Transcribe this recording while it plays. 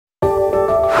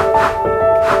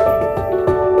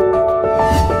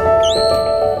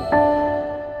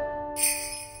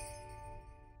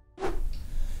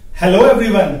Hello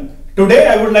everyone. Today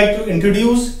I would like to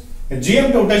introduce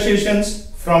GM-100 stations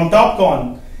from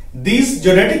TOPCON. These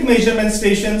geodetic measurement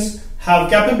stations have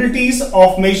capabilities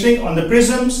of measuring on the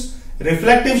prisms,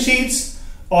 reflective sheets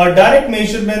or direct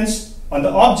measurements on the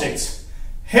objects.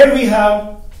 Here we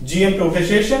have GM-100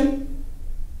 station,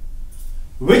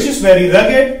 which is very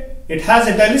rugged. It has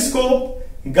a telescope,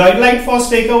 guide light for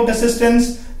stakeout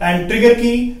assistance and trigger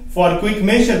key for quick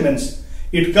measurements.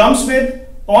 It comes with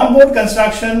onboard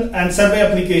construction and survey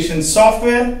application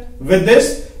software. With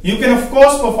this, you can of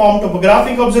course perform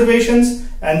topographic observations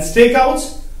and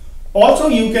stakeouts. Also,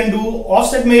 you can do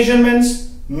offset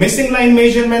measurements, missing line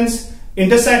measurements,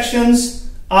 intersections,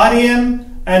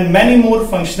 REM, and many more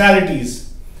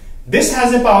functionalities. This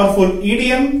has a powerful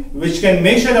EDM which can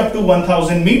measure up to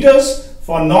 1000 meters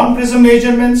for non-prism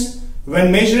measurements.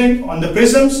 When measuring on the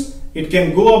prisms, it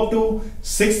can go up to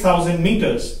 6000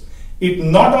 meters. It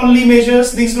not only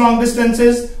measures these long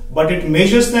distances, but it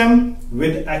measures them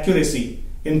with accuracy.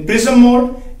 In prism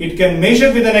mode, it can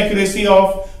measure with an accuracy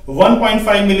of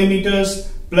 1.5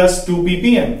 millimeters plus 2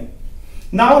 ppm.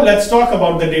 Now let's talk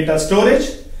about the data storage.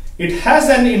 It has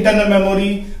an internal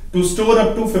memory to store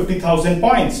up to 50,000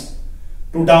 points.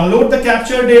 To download the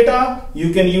captured data,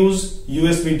 you can use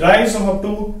USB drives of up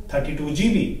to 32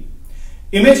 GB.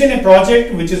 Imagine a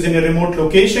project which is in a remote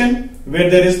location where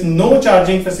there is no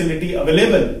charging facility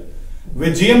available.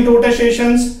 With GM-100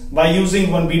 stations, by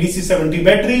using one BDC-70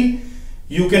 battery,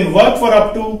 you can work for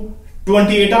up to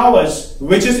 28 hours,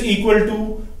 which is equal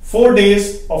to 4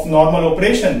 days of normal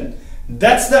operation.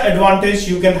 That's the advantage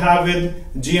you can have with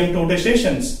GM-100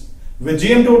 stations. With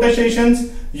GM-100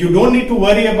 stations, you don't need to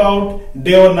worry about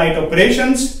day or night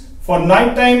operations. For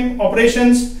nighttime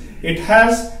operations, it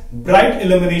has bright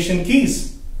illumination keys.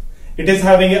 It is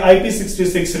having a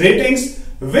IP66 ratings,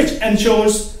 which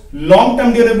ensures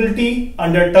long-term durability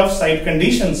under tough site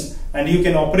conditions, and you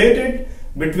can operate it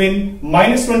between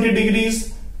 -20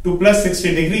 degrees to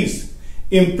 +60 degrees.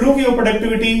 Improve your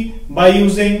productivity by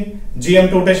using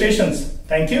GM-100 stations.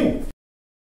 Thank you.